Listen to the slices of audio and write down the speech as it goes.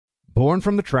Born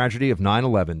from the tragedy of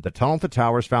 9/11, the Tunnel to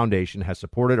Towers Foundation has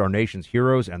supported our nation's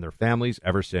heroes and their families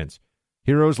ever since.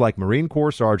 Heroes like Marine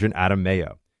Corps Sergeant Adam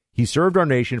Mayo. He served our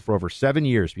nation for over 7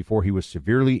 years before he was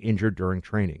severely injured during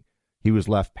training. He was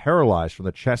left paralyzed from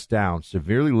the chest down,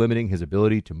 severely limiting his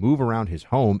ability to move around his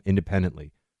home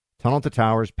independently. Tunnel to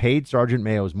Towers paid Sergeant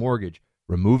Mayo's mortgage,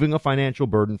 removing a financial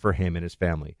burden for him and his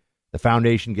family. The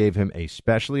foundation gave him a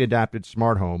specially adapted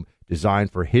smart home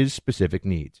designed for his specific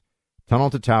needs.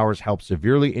 Tunnel to Towers helps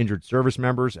severely injured service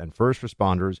members and first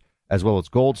responders, as well as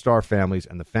Gold Star families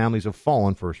and the families of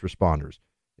fallen first responders.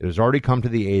 It has already come to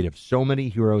the aid of so many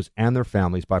heroes and their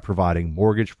families by providing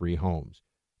mortgage-free homes.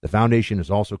 The foundation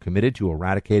is also committed to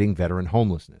eradicating veteran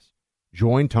homelessness.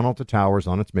 Join Tunnel to Towers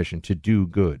on its mission to do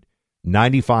good.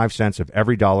 95 cents of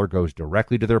every dollar goes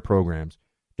directly to their programs.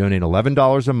 Donate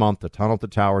 $11 a month to Tunnel to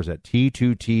Towers at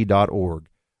T2T.org.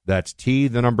 That's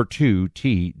T2T.org.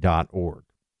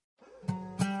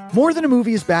 More Than a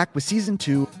Movie is back with Season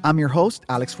 2. I'm your host,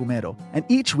 Alex Fumero, and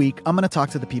each week I'm going to talk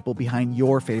to the people behind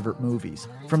your favorite movies.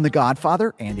 From The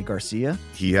Godfather, Andy Garcia.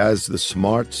 He has the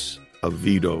smarts of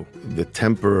Vito, the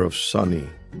temper of Sonny,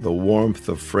 the warmth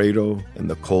of Fredo, and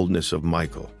the coldness of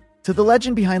Michael. To the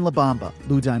legend behind La Bamba,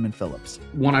 Lou Diamond Phillips.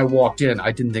 When I walked in,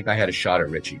 I didn't think I had a shot at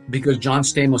Richie because John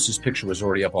Stamos' picture was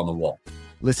already up on the wall.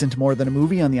 Listen to More Than a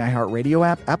Movie on the iHeartRadio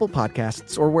app, Apple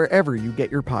Podcasts, or wherever you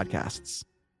get your podcasts.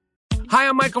 Hi,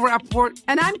 I'm Michael Rappaport.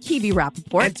 And I'm Kibi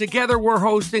Rappaport. And together we're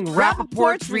hosting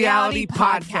Rappaport's Reality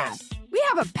Podcast. We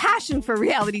have a passion for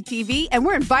reality TV, and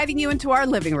we're inviting you into our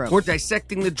living room. We're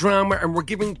dissecting the drama, and we're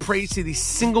giving praise to the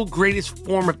single greatest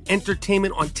form of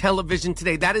entertainment on television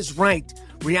today. That is right.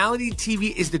 Reality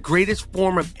TV is the greatest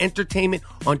form of entertainment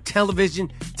on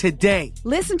television today.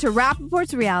 Listen to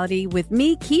Rappaport's Reality with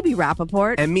me, Kibi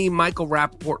Rappaport. And me, Michael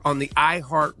Rappaport, on the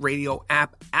iHeartRadio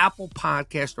app, Apple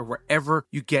Podcast, or wherever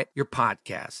you get your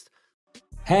podcast.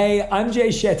 Hey, I'm Jay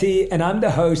Shetty, and I'm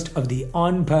the host of the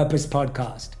On Purpose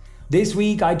podcast. This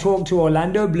week, I talked to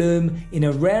Orlando Bloom in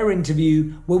a rare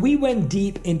interview where we went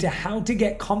deep into how to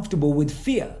get comfortable with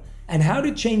fear and how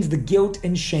to change the guilt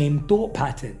and shame thought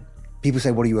pattern. People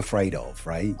say, what are you afraid of,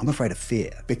 right? I'm afraid of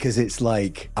fear because it's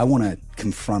like I want to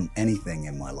confront anything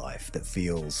in my life that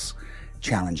feels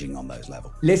challenging on those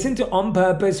levels. Listen to On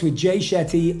Purpose with Jay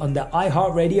Shetty on the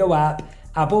iHeartRadio app,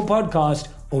 Apple Podcast,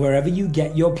 or wherever you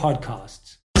get your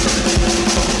podcasts.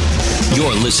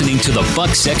 You're listening to the Buck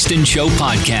Sexton Show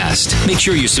podcast. Make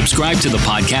sure you subscribe to the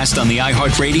podcast on the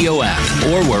iHeartRadio app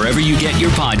or wherever you get your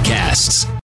podcasts.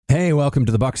 Hey, welcome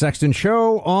to the Buck Sexton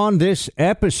Show. On this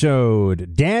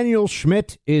episode, Daniel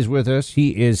Schmidt is with us.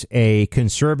 He is a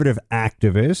conservative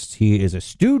activist. He is a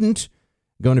student,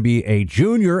 going to be a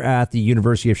junior at the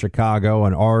University of Chicago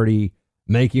and already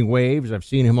making waves. I've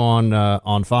seen him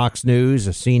on Fox News.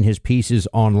 I've seen his pieces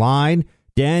online.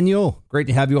 Daniel, great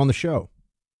to have you on the show.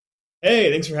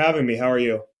 Hey, thanks for having me. How are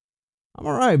you? I'm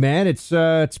all right, man. It's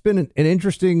been an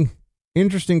interesting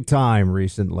time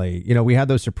recently. You know, we had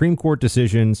those Supreme Court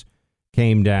decisions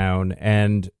came down,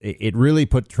 and it really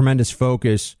put tremendous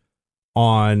focus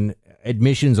on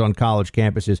admissions on college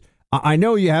campuses. I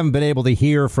know you haven't been able to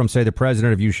hear from, say, the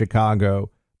president of UChicago,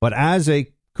 but as a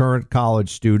current college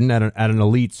student at an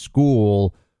elite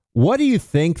school, what do you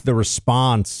think the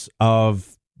response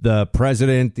of the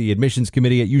president, the admissions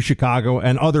committee at UChicago,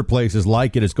 and other places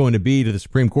like it is going to be to the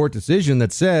Supreme Court decision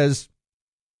that says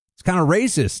it's kind of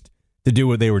racist to do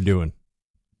what they were doing?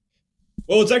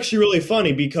 Well, it's actually really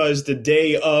funny because the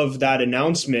day of that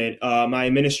announcement, my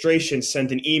administration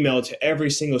sent an email to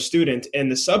every single student,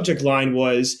 and the subject line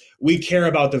was, "We care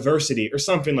about diversity," or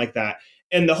something like that.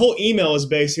 And the whole email is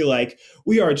basically like,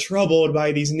 we are troubled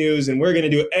by these news, and we're going to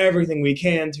do everything we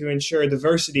can to ensure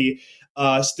diversity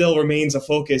still remains a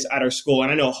focus at our school. And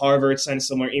I know Harvard sent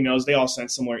similar emails. They all sent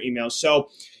similar emails. So,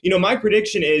 my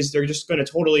prediction is they're just going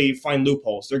to totally find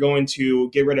loopholes. They're going to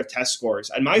get rid of test scores.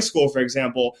 At my school, for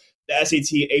example, the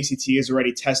SAT, ACT is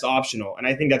already test optional. And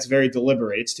I think that's very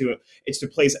deliberate. It's to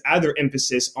place other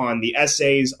emphasis on the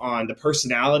essays, on the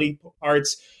personality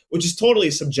parts, which is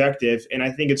totally subjective. And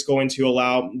I think it's going to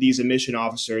allow these admission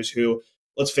officers who,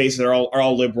 let's face it, are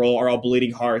all liberal, are all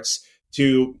bleeding hearts,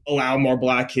 to allow more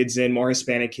Black kids in, more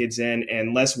Hispanic kids in,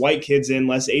 and less white kids in,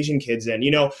 less Asian kids in.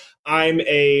 I'm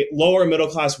a lower middle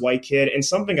class white kid, and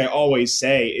something I always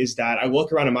say is that I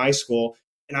look around at my school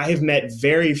and I have met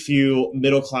very few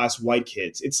middle class white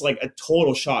kids. It's like a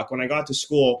total shock. When I got to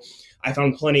school, I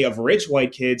found plenty of rich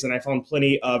white kids and I found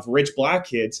plenty of rich Black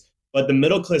kids, but the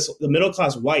middle class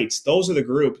whites, that's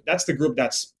the group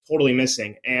that's totally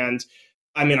missing. And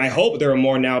I mean, I hope there are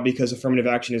more now because affirmative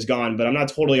action is gone, but I'm not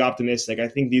totally optimistic. I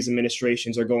think these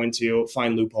administrations are going to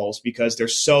find loopholes because they're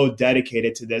so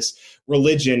dedicated to this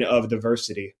religion of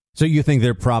diversity. So you think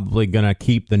they're probably going to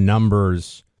keep the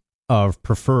numbers of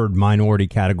preferred minority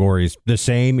categories the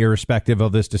same, irrespective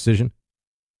of this decision?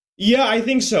 Yeah, I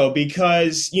think so,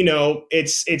 because,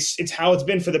 it's how it's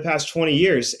been for the past 20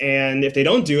 years. And if they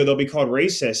don't do it, they'll be called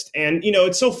racist. And,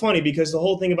 it's so funny because the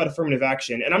whole thing about affirmative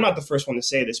action, and I'm not the first one to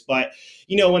say this, but,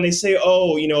 when they say,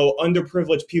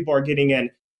 underprivileged people are getting in,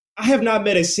 I have not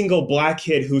met a single black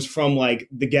kid who's from like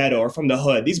the ghetto or from the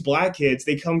hood. These black kids,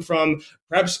 they come from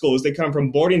prep schools, they come from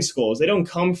boarding schools. They don't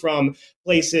come from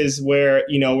places where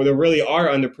there really are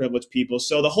underprivileged people.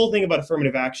 So the whole thing about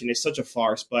affirmative action is such a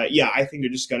farce. But yeah, I think they're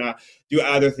just going to do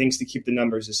other things to keep the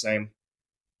numbers the same.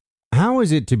 How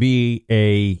is it to be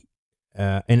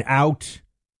an out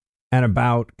and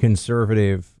about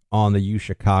conservative on the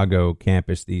UChicago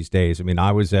campus these days? I mean,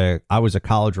 I was a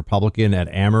college Republican at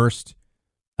Amherst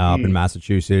up in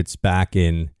Massachusetts back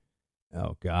in,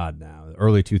 the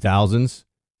early 2000s.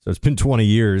 So it's been 20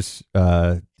 years.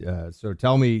 So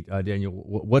tell me, Daniel,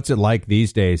 what's it like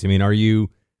these days? I mean,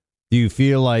 do you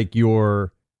feel like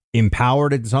you're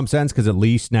empowered in some sense? Because at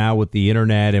least now with the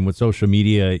internet and with social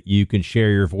media, you can share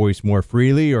your voice more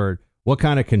freely. Or what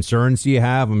kind of concerns do you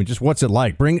have? I mean, just what's it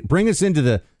like? Bring us into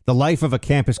the life of a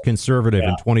campus conservative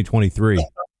in 2023.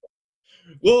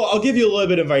 Well, I'll give you a little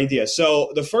bit of idea.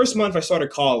 So the first month I started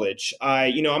college,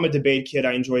 I'm a debate kid.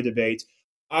 I enjoy debate.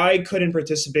 I couldn't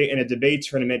participate in a debate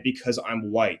tournament because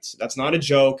I'm white. That's not a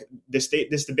joke. This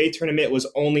debate tournament was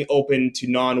only open to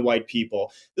non-white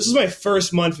people. This was my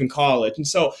first month in college. And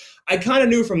so I kind of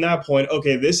knew from that point,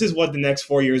 okay, this is what the next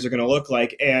 4 years are going to look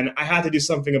like. And I had to do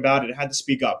something about it. I had to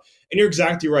speak up. And you're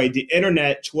exactly right. The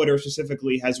internet, Twitter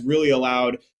specifically, has really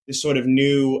allowed this sort of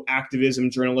new activism,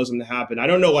 journalism to happen. I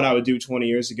don't know what I would do 20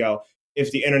 years ago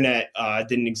if the internet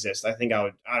didn't exist. I think I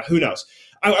would, who knows?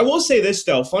 I will say this,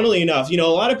 though, funnily enough, a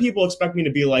lot of people expect me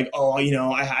to be like,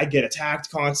 I get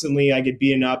attacked constantly. I get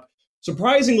beaten up.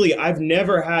 Surprisingly, I've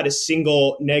never had a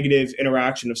single negative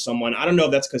interaction with someone. I don't know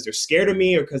if that's because they're scared of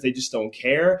me or because they just don't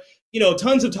care.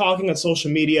 Tons of talking on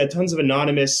social media, tons of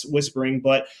anonymous whispering,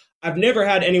 but I've never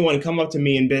had anyone come up to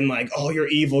me and been like, oh, you're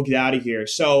evil, get out of here.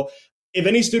 So if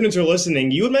any students are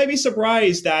listening, you might be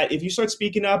surprised that if you start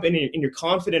speaking up and you're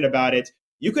confident about it,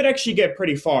 you could actually get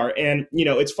pretty far. And,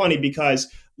 it's funny because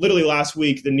literally last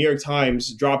week, the New York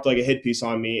Times dropped like a hit piece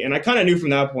on me. And I kind of knew from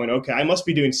that point, okay, I must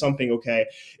be doing something okay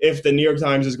if the New York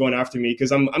Times is going after me,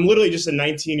 because I'm literally just a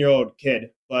 19-year-old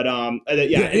kid. But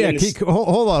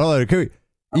hold on.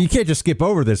 You can't just skip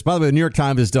over this. By the way, the New York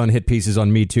Times has done hit pieces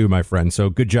on me too, my friend. So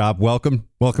good job. Welcome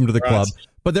to the club.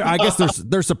 But I guess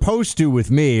they're supposed to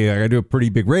with me. I do a pretty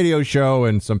big radio show,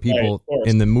 and some people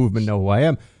in the movement know who I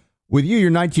am. With you, you're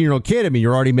a 19-year-old kid. I mean,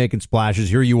 you're already making splashes.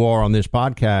 Here you are on this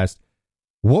podcast.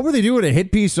 What were they doing a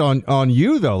hit piece on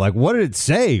you, though? Like, what did it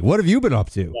say? What have you been up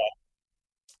to?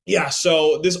 Yeah,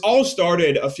 so this all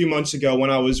started a few months ago when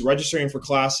I was registering for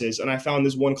classes, and I found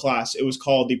this one class. It was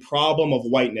called The Problem of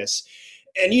Whiteness.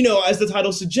 And, as the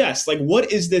title suggests, like,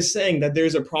 what is this saying? That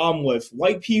there's a problem with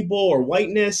white people or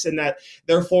whiteness and that,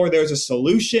 therefore, there's a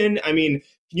solution? I mean,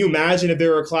 can you imagine if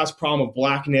there were a class problem of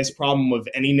blackness, problem of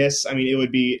anyness? I mean, it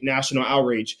would be national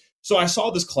outrage. So I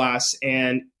saw this class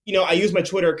and, I used my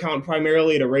Twitter account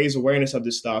primarily to raise awareness of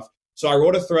this stuff. So I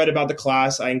wrote a thread about the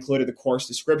class. I included the course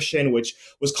description, which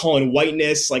was calling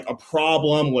whiteness like a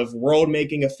problem with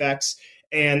world-making effects.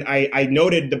 And I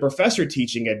noted the professor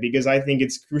teaching it because I think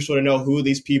it's crucial to know who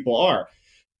these people are.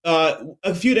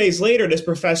 A few days later, this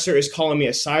professor is calling me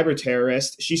a cyber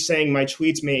terrorist. She's saying my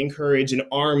tweets may encourage an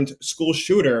armed school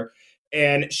shooter,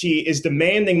 and she is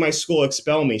demanding my school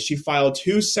expel me. She filed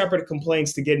 2 separate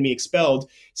complaints to get me expelled,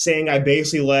 saying I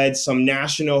basically led some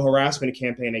national harassment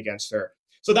campaign against her.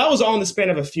 So that was all in the span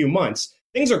of a few months.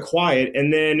 Things are quiet,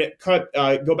 and then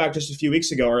go back just a few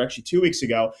weeks ago, or actually 2 weeks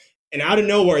ago, and out of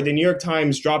nowhere, the New York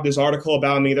Times dropped this article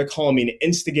about me. They're calling me an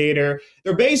instigator.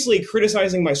 They're basically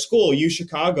criticizing my school,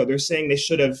 UChicago. They're saying they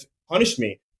should have punished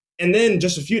me. And then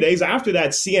just a few days after that,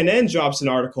 CNN drops an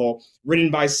article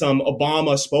written by some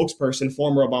Obama spokesperson,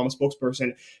 former Obama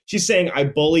spokesperson. She's saying I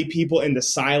bully people into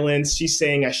silence. She's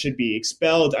saying I should be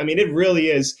expelled. I mean, it really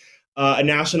is a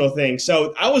national thing.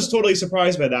 So I was totally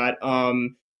surprised by that.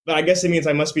 But I guess it means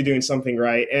I must be doing something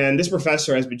right. And this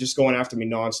professor has been just going after me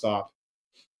nonstop.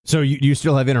 So you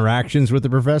still have interactions with the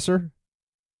professor?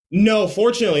 No,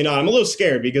 fortunately not. I'm a little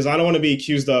scared because I don't want to be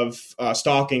accused of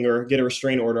stalking or get a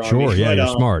restraining order on me. Sure, yeah, you're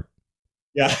smart.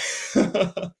 Yeah,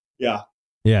 yeah.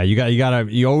 Yeah,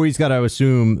 you always gotta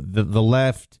assume that the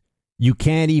left you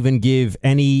can't even give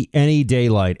any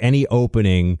daylight, any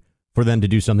opening for them to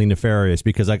do something nefarious,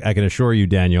 because I can assure you,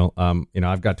 Daniel,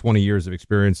 I've got 20 years of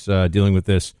experience dealing with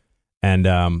this,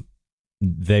 and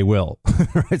they will.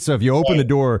 Right? So if you open the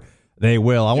door, they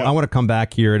will. I want to come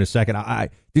back here in a second.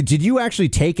 Did you actually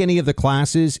take any of the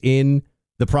classes in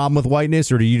the problem with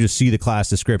whiteness, or did you just see the class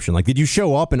description? Like, did you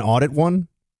show up and audit one?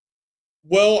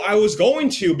 Well, I was going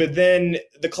to, but then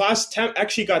the class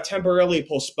actually got temporarily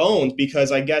postponed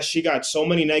because I guess she got so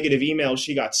many negative emails.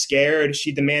 She got scared.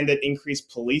 She demanded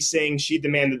increased policing. She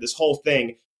demanded this whole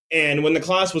thing. And when the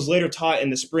class was later taught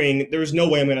in the spring, there was no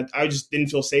way I just didn't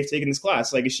feel safe taking this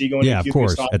class. Like, is she going to of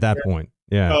course, at that point.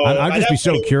 Yeah. So I'd just be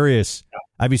so curious. Yeah.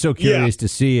 I'd be so curious to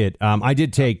see it. I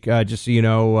did take, just so you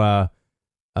know,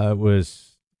 it was,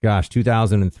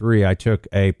 2003. I took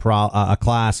a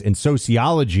class in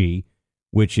sociology,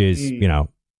 which is,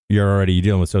 you're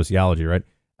dealing with sociology, right?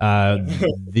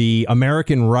 The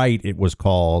American Right, it was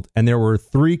called. And there were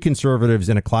 3 conservatives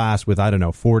in a class with,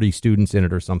 40 students in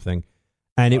it or something.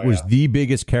 And it was the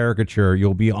biggest caricature.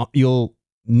 You'll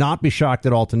not be shocked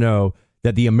at all to know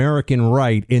that the American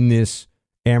Right in this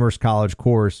Amherst College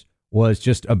course was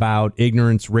just about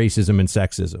ignorance, racism, and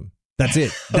sexism. That's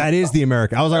it. That is the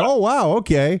American. I was like, oh, wow.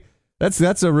 Okay. That's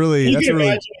a really.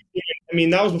 I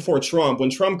mean, that was before Trump. When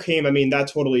Trump came, that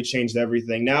totally changed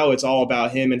everything. Now it's all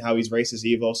about him and how he's racist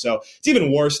evil. So it's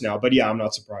even worse now. But yeah, I'm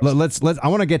not surprised. I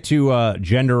want to get to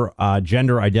gender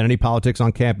identity politics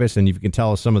on campus, and you can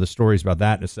tell us some of the stories about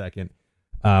that in a second.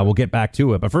 We'll get back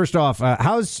to it. But first off,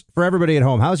 how's for everybody at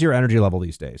home? How's your energy level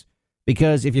these days?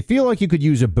 Because if you feel like you could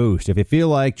use a boost, if you feel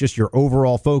like just your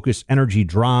overall focus, energy,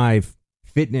 drive,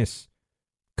 fitness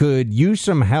could use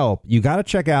some help, you got to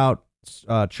check out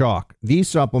Chalk. These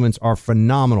supplements are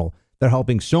phenomenal. They're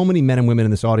helping so many men and women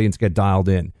in this audience get dialed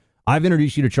in. I've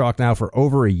introduced you to Chalk now for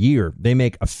over a year. They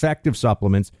make effective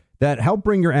supplements that help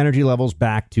bring your energy levels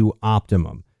back to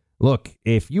optimum. Look,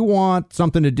 if you want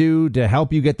something to do to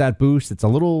help you get that boost, it's a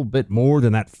little bit more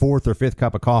than that 4th or 5th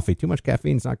cup of coffee. Too much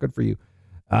caffeine is not good for you.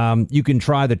 You can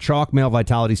try the Chalk Male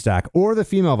Vitality Stack or the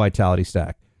Female Vitality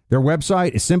Stack. Their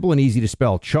website is simple and easy to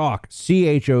spell. Chalk,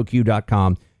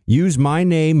 CHOQ.com. Use my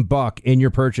name, Buck, in your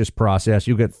purchase process.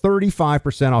 You'll get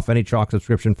 35% off any Chalk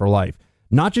subscription for life.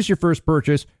 Not just your first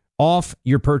purchase, off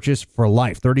your purchase for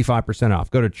life. 35% off.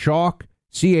 Go to Chalk,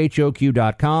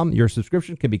 CHOQ.com. Your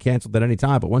subscription can be canceled at any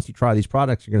time, but once you try these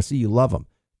products, you're going to see you love them.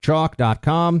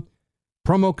 Chalk.com.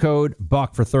 Promo code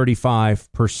Buck for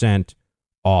 35%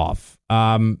 off.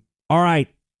 All right,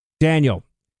 Daniel,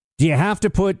 do you have to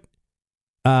put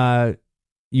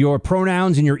your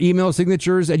pronouns and your email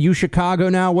signatures at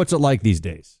UChicago now? What's it like these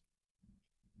days?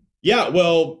 Yeah,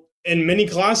 well, in many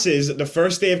classes, the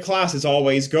first day of class is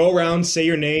always go around, say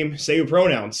your name, say your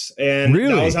pronouns. And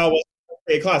really? That was how it was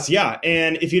a class. Yeah.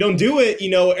 And if you don't do it,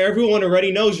 everyone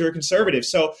already knows you're a conservative.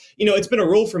 So, it's been a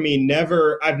rule for me.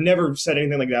 I've never said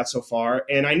anything like that so far.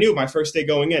 And I knew my first day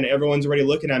going in, everyone's already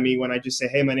looking at me when I just say,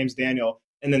 hey, my name's Daniel.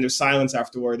 And then there's silence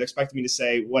afterward. They're expecting me to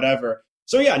say whatever.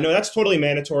 So yeah, no, that's totally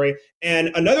mandatory. And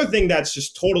another thing that's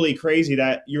just totally crazy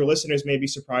that your listeners may be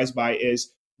surprised by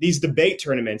is these debate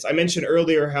tournaments. I mentioned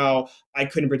earlier how I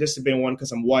couldn't participate in one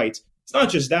because I'm white. It's not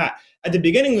just that. At the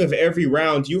beginning of every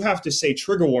round, you have to say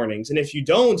trigger warnings. And if you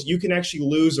don't, you can actually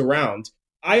lose a round.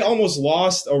 I almost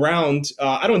lost a round.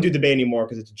 I don't do debate anymore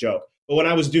because it's a joke. But when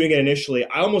I was doing it initially,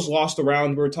 I almost lost a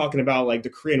round. We were talking about like the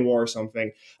Korean War or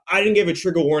something. I didn't give a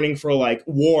trigger warning for like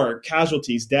war,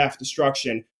 casualties, death,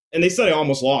 destruction. And they said I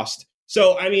almost lost.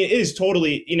 So, it is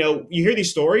totally, you hear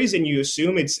these stories and you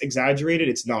assume it's exaggerated.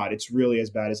 It's not. It's really as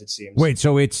bad as it seems. Wait,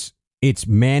 so it's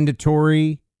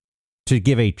mandatory to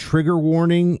give a trigger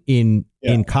warning in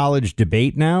college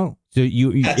debate now? So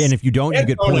yes. And if you don't, you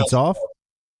get points off?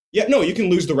 Yeah, no, you can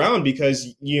lose the round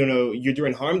because, you're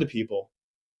doing harm to people.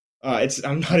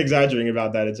 I'm not exaggerating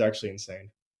about that. It's actually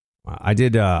insane. I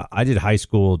did high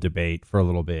school debate for a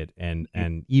little bit. And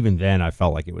even then I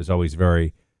felt like it was always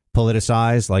very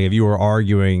politicized. Like if you were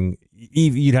arguing,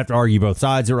 you'd have to argue both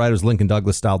sides, right? It was Lincoln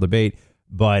Douglas style debate.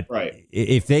 But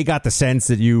if they got the sense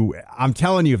that I'm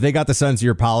telling you, if they got the sense of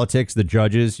your politics, the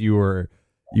judges, you were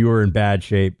in bad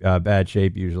shape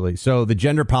usually. So the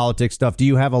gender politics stuff, do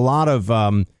you have a lot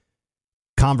of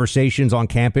conversations on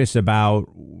campus about,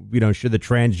 should the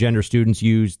transgender students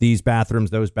use these bathrooms,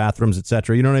 those bathrooms, et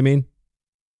cetera? You know what I mean?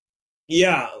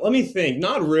 Yeah, let me think.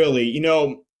 Not really.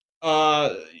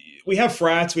 We have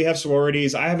frats, we have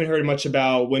sororities. I haven't heard much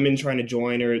about women trying to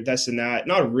join or this and that.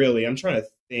 Not really. I'm trying to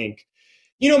think.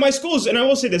 My school and I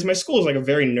will say this, my school is like a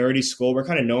very nerdy school. We're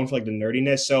kind of known for like the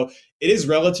nerdiness. So it is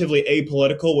relatively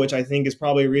apolitical, which I think is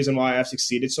probably a reason why I've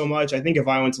succeeded so much. I think if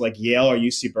I went to like Yale or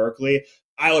UC Berkeley,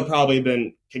 I would probably have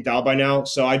been kicked out by now.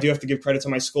 So I do have to give credit to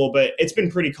my school, but it's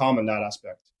been pretty calm in that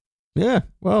aspect. Yeah.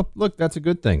 Well, look, that's a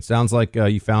good thing. Sounds like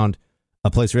you found a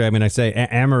place where, I mean, I say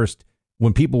Amherst,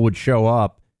 when people would show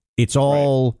up, it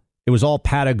was all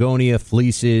Patagonia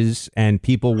fleeces and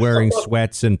people wearing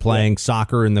sweats and playing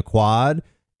soccer in the quad.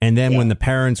 And then when the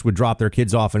parents would drop their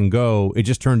kids off and go, it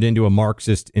just turned into a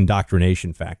Marxist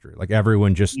indoctrination factory. Like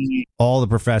everyone just, all the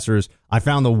professors. I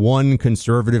found the one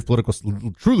conservative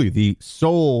truly the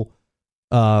sole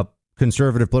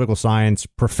conservative political science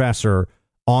professor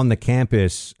on the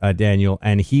campus, Daniel.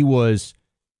 And it was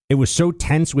so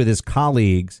tense with his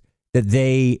colleagues that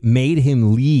they made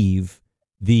him leave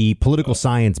the political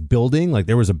science building. Like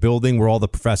there was a building where all the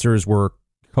professors were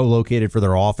co-located for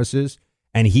their offices.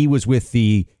 And he was with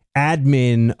the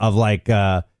admin of like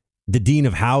the dean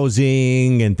of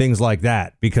housing and things like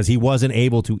that, because he wasn't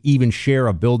able to even share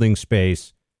a building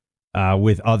space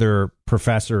with other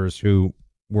professors who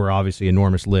were obviously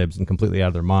enormous libs and completely out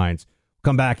of their minds.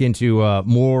 Come back into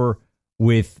more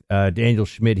with Daniel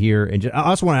Schmidt here. And I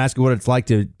also want to ask you what it's like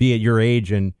to be at your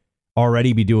age and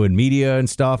already be doing media and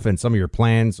stuff and some of your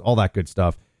plans, all that good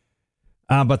stuff.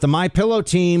 But the MyPillow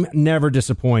team never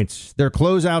disappoints. Their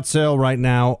closeout sale right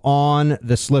now on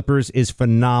the slippers is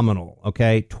phenomenal.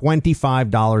 Okay,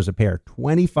 $25 a pair.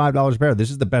 $25 a pair.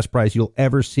 This is the best price you'll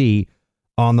ever see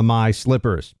on the My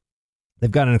Slippers.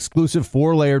 They've got an exclusive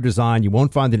 4-layer design you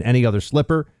won't find in any other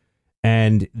slipper,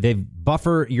 and they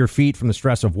buffer your feet from the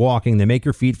stress of walking. They make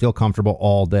your feet feel comfortable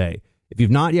all day. If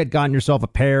you've not yet gotten yourself a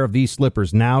pair of these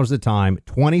slippers, now's the time.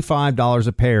 $25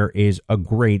 a pair is a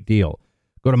great deal.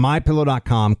 Go to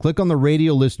MyPillow.com, click on the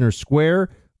radio listener square,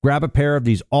 grab a pair of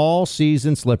these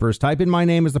all-season slippers. Type in my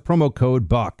name as the promo code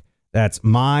BUCK. That's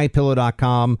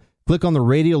MyPillow.com. Click on the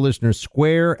radio listener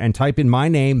square and type in my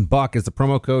name, Buck, as the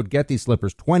promo code. Get these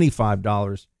slippers,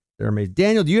 $25. They're amazing.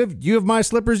 Daniel, do you have My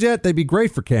Slippers yet? They'd be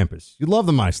great for campus. You'd love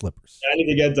the My Slippers. I need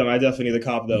to get them. I definitely need to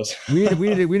cop those. we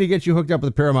need to get you hooked up with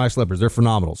a pair of My Slippers. They're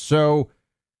phenomenal. So,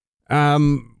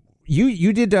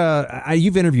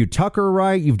 you've interviewed Tucker,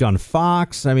 right? You've done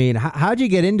Fox. I mean, how'd you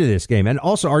get into this game? And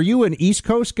also, are you an East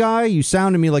Coast guy? You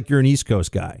sound to me like you're an East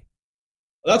Coast guy.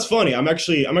 That's funny. I'm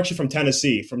actually from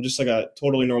Tennessee, from just like a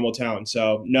totally normal town.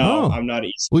 So no, I'm not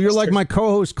East. Well, you're like my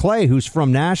co-host Clay, who's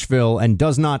from Nashville and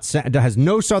has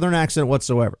no Southern accent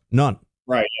whatsoever. None.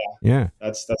 Right. Yeah.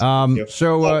 That's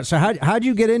so how'd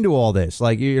you get into all this?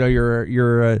 Like,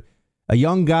 you're a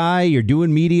young guy, you're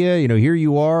doing media, here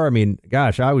you are. I mean,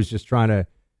 gosh, I was just trying to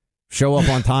show up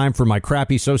on time for my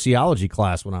crappy sociology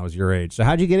class when I was your age. So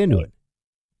how'd you get into it?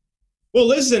 Well,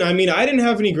 listen, I mean, I didn't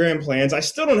have any grand plans. I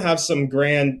still don't have some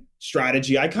grand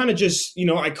strategy. I kind of just,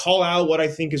 I call out what I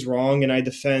think is wrong and I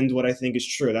defend what I think is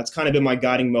true. That's kind of been my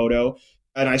guiding motto.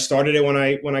 And I started it when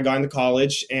I got into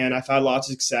college, and I've had lots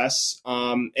of success.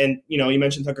 And, you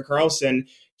mentioned Tucker Carlson.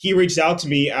 He reached out to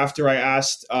me after I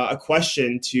asked a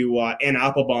question to Ann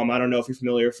Applebaum. I don't know if you're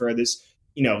familiar, for this,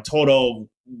 total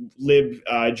lib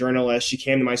journalist. She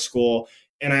came to my school,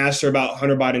 and I asked her about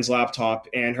Hunter Biden's laptop,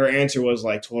 and her answer was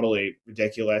like totally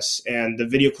ridiculous. And the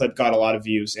video clip got a lot of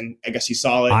views, and I guess he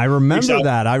saw it. I remember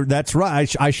that. That's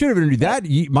right. I should have interviewed that.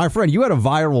 My friend, you had a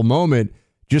viral moment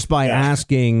just by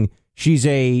asking. She's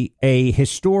a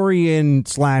historian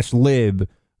 / lib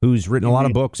who's written a lot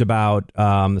of books about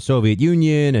the Soviet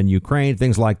Union and Ukraine,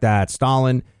 things like that,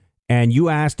 Stalin. And you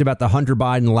asked about the Hunter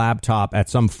Biden laptop at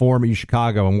some forum in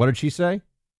Chicago. And what did she say?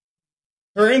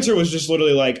 Her answer was just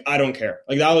literally like, I don't care.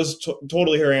 Like, that was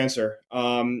totally her answer.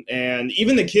 And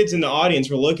even the kids in the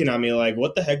audience were looking at me like,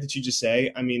 what the heck did you just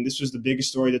say? I mean, this was the biggest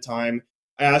story at the time.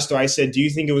 I asked her, I said, do you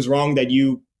think it was wrong that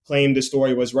you claimed the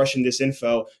story was Russian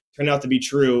disinfo? Turned out to be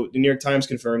true. The New York Times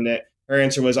confirmed it. Her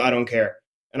answer was, I don't care.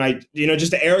 And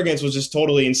just the arrogance was just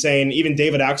totally insane. Even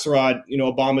David Axelrod,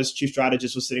 Obama's chief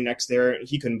strategist, was sitting next there.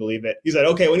 He couldn't believe it. He said,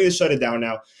 okay, we need to shut it down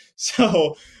now.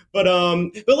 So, but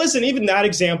listen, even that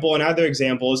example and other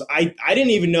examples, I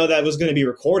didn't even know that was going to be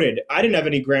recorded. I didn't have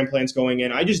any grand plans going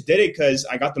in. I just did it because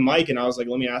I got the mic and I was like,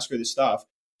 let me ask her this stuff.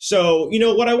 So,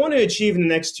 what I want to achieve in the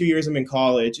next 2 years I'm in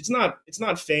college, it's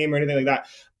not fame or anything like that.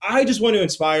 I just want to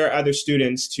inspire other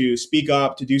students to speak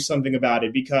up, to do something about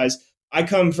it, because I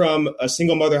come from a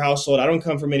single mother household. I don't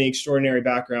come from any extraordinary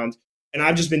background. And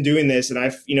I've just been doing this. And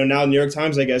I've, now the New York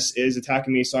Times, I guess, is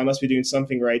attacking me. So I must be doing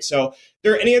something right. So if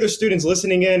there are any other students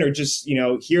listening in or just,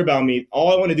 hear about me,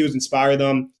 all I want to do is inspire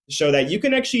them to show that you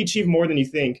can actually achieve more than you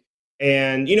think.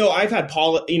 And, I've had,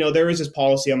 there is this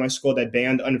policy on my school that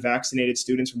banned unvaccinated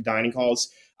students from dining halls.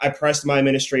 I pressed my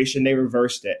administration. They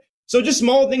reversed it. So just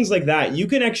small things like that, you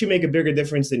can actually make a bigger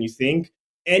difference than you think.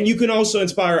 And you can also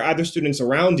inspire other students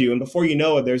around you. And before you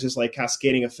know it, there's this like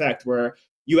cascading effect where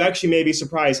you actually may be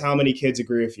surprised how many kids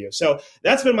agree with you. So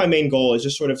that's been my main goal, is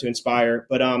just sort of to inspire.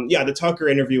 But yeah, the Tucker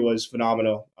interview was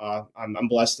phenomenal. I'm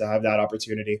blessed to have that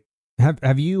opportunity.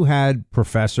 Have you had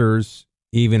professors,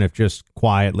 even if just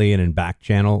quietly and in back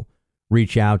channel,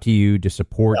 reach out to you to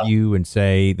support you and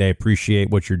say they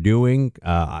appreciate what you're doing?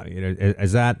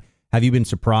 Have you been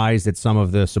surprised at some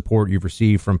of the support you've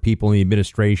received from people in the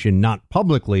administration, not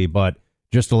publicly, but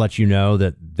just to let you know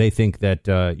that they think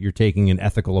that you're taking an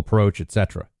ethical approach, et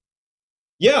cetera?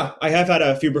 Yeah, I have had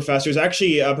a few professors.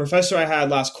 Actually, a professor I had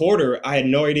last quarter, I had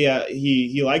no idea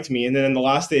he liked me. And then in the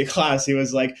last day of class, he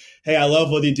was like, hey, I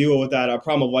love what you do with that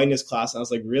problem of whiteness class. And I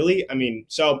was like, really? I mean,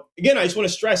 so again, I just want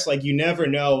to stress, like, you never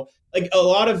know. Like, a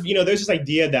lot of, there's this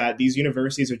idea that these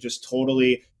universities are just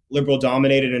totally liberal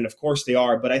dominated. And of course they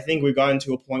are. But I think we've gotten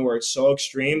to a point where it's so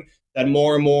extreme that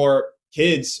more and more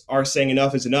kids are saying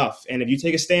enough is enough. And if you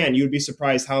take a stand, you would be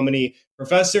surprised how many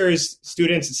professors,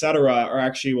 students, etc., are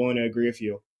actually willing to agree with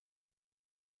you.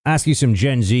 Ask you some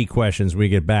Gen Z questions when we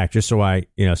get back, just so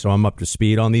I'm up to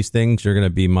speed on these things. You're going to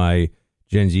be my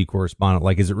Gen Z correspondent.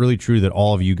 Like, is it really true that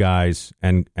all of you guys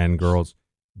and girls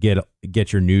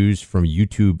get your news from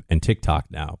YouTube and TikTok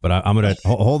now? But I'm going to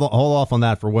hold off on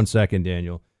that for 1 second,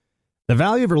 Daniel. The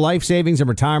value of your life savings and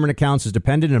retirement accounts is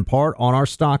dependent in part on our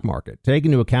stock market. Take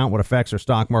into account what affects our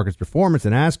stock market's performance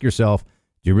and ask yourself,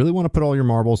 do you really want to put all your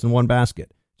marbles in one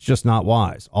basket? It's just not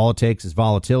wise. All it takes is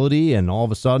volatility, and all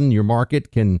of a sudden your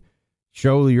market can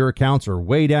show your accounts are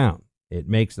way down. It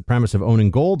makes the premise of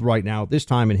owning gold right now at this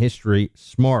time in history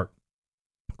smart.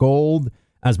 Gold,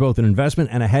 as both an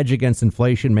investment and a hedge against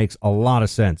inflation, makes a lot of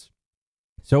sense.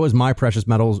 So is my precious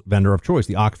metals vendor of choice,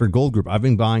 the Oxford Gold Group. I've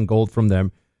been buying gold from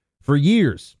them for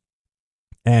years,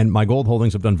 and my gold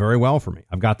holdings have done very well for me.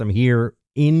 I've got them here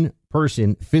in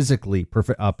person, physically,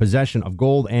 possession of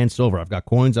gold and silver. I've got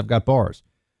coins, I've got bars.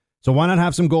 So why not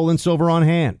have some gold and silver on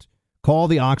hand? Call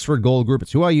the Oxford Gold Group.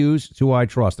 It's who I use. It's who I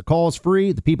trust. The call is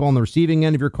free. The people on the receiving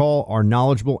end of your call are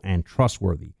knowledgeable and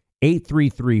trustworthy.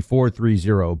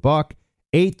 833-430-BUCK,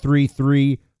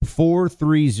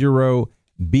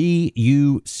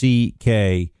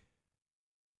 833-430-BUCK.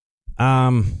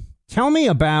 Tell me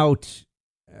about,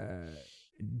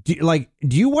 do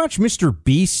you watch Mr.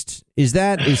 Beast? Is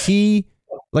he,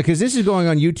 like, because this is going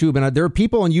on YouTube, and there are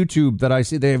people on YouTube that I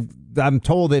see, I'm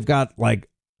told they've got like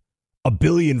 1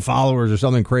 billion followers or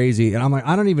something crazy. And I'm like,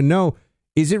 I don't even know.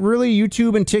 Is it really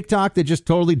YouTube and TikTok that just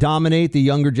totally dominate the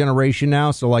younger generation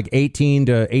now? So like 18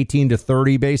 to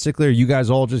 30, basically. Are you guys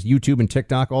all just YouTube and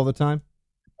TikTok all the time?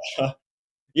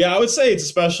 Yeah, I would say it's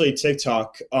especially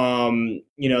TikTok.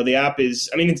 The app is,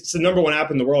 it's the number one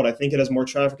app in the world. I think it has more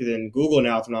traffic than Google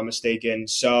now, if I'm not mistaken.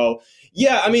 So,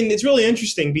 yeah, it's really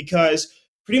interesting because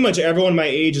pretty much everyone my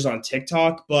age is on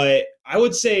TikTok, but I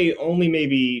would say only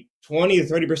maybe 20 to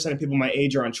 30% of people my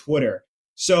age are on Twitter.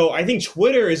 So I think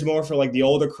Twitter is more for like the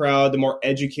older crowd, the more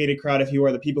educated crowd, if you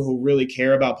are, the people who really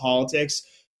care about politics.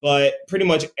 But pretty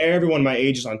much everyone my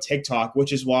age is on TikTok,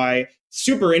 which is why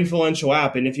super influential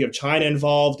app. And if you have China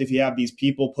involved, if you have these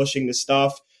people pushing this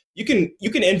stuff, you can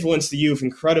influence the youth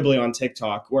incredibly on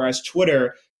TikTok. Whereas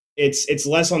Twitter, it's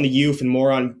less on the youth and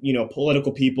more on,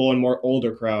 political people and more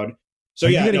older crowd. So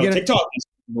TikTok is the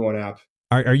number one app.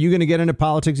 Are you going to get into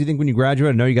politics, you think, when you graduate?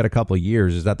 I know you got a couple of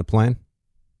years. Is that the plan?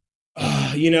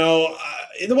 The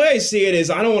way I see it is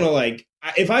I don't want to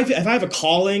if I have a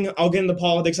calling, I'll get into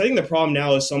politics. I think the problem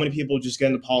now is so many people just get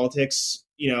into politics,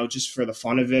 just for the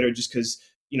fun of it or just because,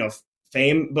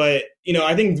 fame. But,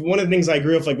 I think one of the things I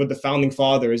agree with the founding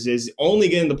fathers is only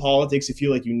get into politics if you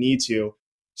feel like you need to.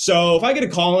 So if I get a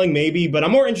calling, maybe, but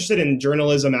I'm more interested in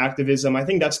journalism, activism. I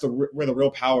think that's where the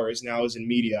real power is now, is in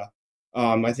media.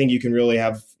 I think you can really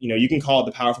have, you can call it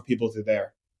the powerful people through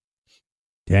there.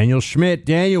 Daniel Schmidt.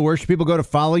 Daniel, where should people go to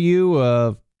follow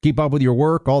you, keep up with your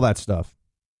work, all that stuff?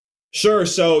 Sure.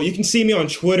 So you can see me on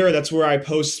Twitter. That's where I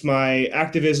post my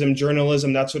activism,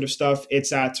 journalism, that sort of stuff.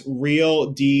 It's at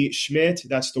Real D Schmidt.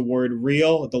 That's the word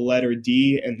real, the letter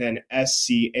D, and then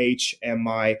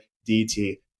SCHMIDT.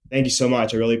 Thank you so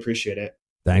much. I really appreciate it.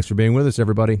 Thanks for being with us,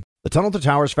 everybody. The Tunnel to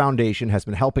Towers Foundation has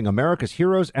been helping America's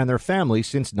heroes and their families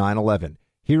since 9/11.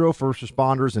 Hero first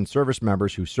responders and service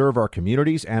members who serve our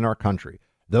communities and our country.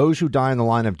 Those who die in the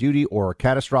line of duty or are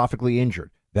catastrophically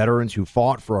injured. Veterans who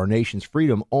fought for our nation's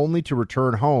freedom only to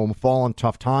return home, fall on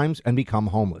tough times, and become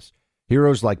homeless.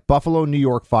 Heroes like Buffalo, New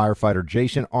York firefighter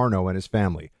Jason Arno and his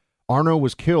family. Arno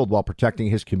was killed while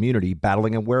protecting his community,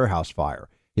 battling a warehouse fire.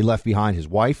 He left behind his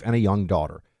wife and a young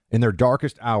daughter. In their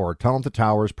darkest hour, Tunnel to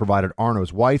Towers provided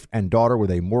Arno's wife and daughter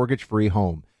with a mortgage-free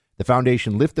home. The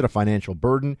foundation lifted a financial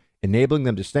burden, enabling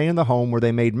them to stay in the home where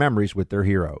they made memories with their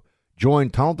hero.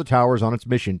 Join Tunnel to Towers on its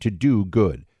mission to do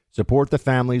good. Support the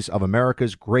families of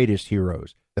America's greatest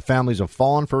heroes, the families of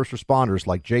fallen first responders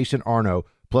like Jason Arno,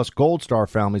 plus Gold Star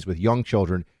families with young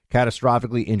children,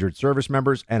 catastrophically injured service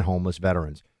members, and homeless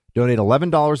veterans. Donate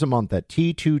 $11 a month at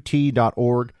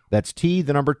T2T.org. That's T,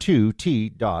 the number 2,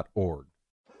 T.org.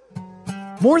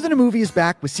 More Than a Movie is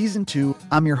back with Season 2.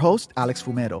 I'm your host, Alex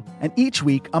Fumero, and each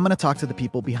week I'm going to talk to the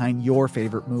people behind your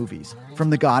favorite movies. From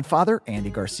The Godfather,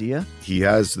 Andy Garcia. He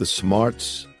has the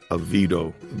smarts of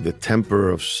Vito, the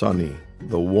temper of Sonny,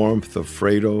 the warmth of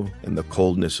Fredo, and the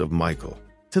coldness of Michael.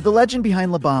 To the legend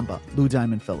behind La Bamba, Lou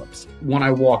Diamond Phillips. When I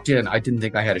walked in, I didn't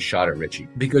think I had a shot at Richie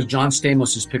because John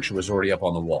Stamos' picture was already up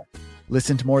on the wall.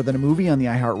 Listen to More Than a Movie on the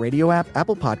iHeartRadio app,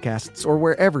 Apple Podcasts, or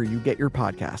wherever you get your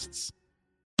podcasts.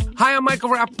 Hi, I'm Michael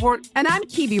Rappaport. And I'm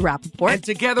Kibi Rappaport. And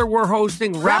together we're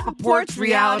hosting Rappaport's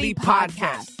Reality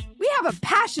Podcast. We have a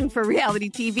passion for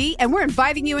reality TV, and we're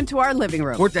inviting you into our living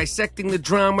room. We're dissecting the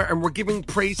drama, and we're giving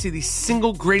praise to the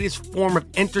single greatest form of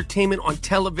entertainment on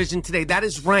television today. That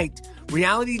is right.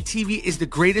 Reality TV is the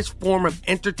greatest form of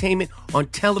entertainment on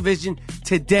television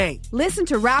today. Listen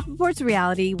to Rappaport's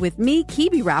Reality with me,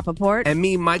 Kibi Rappaport. And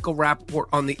me, Michael Rappaport,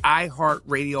 on the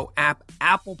iHeartRadio app,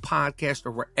 Apple Podcast,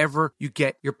 or wherever you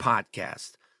get your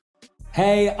podcast.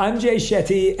 Hey, I'm Jay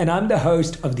Shetty, and I'm the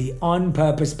host of the On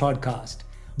Purpose podcast.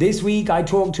 This week, I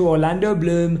talked to Orlando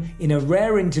Bloom in a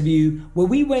rare interview where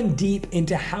we went deep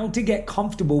into how to get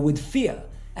comfortable with fear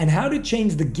and how to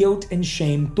change the guilt and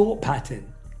shame thought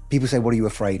pattern. People say, what are you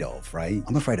afraid of, right?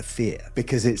 I'm afraid of fear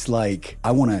because it's like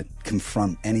I want to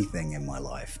confront anything in my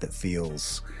life that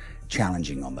feels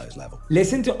challenging on those levels.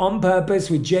 Listen to On Purpose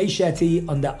with Jay Shetty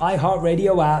on the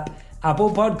iHeartRadio app,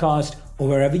 Apple Podcast, or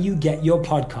wherever you get your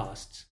podcasts.